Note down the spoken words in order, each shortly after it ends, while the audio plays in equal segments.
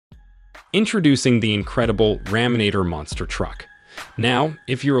Introducing the incredible Raminator Monster Truck. Now,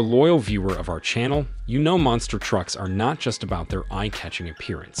 if you're a loyal viewer of our channel, you know monster trucks are not just about their eye-catching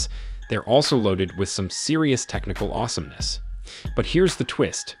appearance. They're also loaded with some serious technical awesomeness. But here's the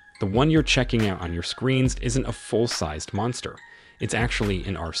twist. The one you're checking out on your screens isn't a full-sized monster. It's actually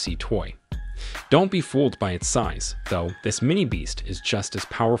an RC toy. Don't be fooled by its size, though this mini beast is just as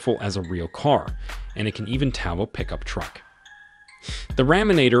powerful as a real car, and it can even tow a pickup truck. The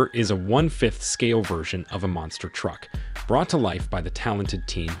Raminator is a 1/5 scale version of a monster truck, brought to life by the talented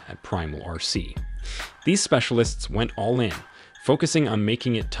team at Primal RC. These specialists went all in, focusing on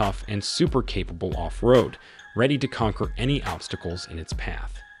making it tough and super capable off-road, ready to conquer any obstacles in its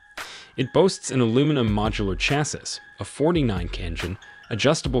path. It boasts an aluminum modular chassis, a 49 engine,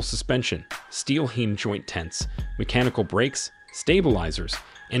 adjustable suspension, steel heme joint tents, mechanical brakes, stabilizers,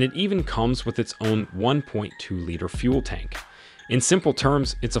 and it even comes with its own 1.2-liter fuel tank. In simple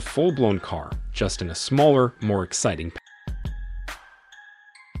terms, it's a full-blown car, just in a smaller, more exciting package.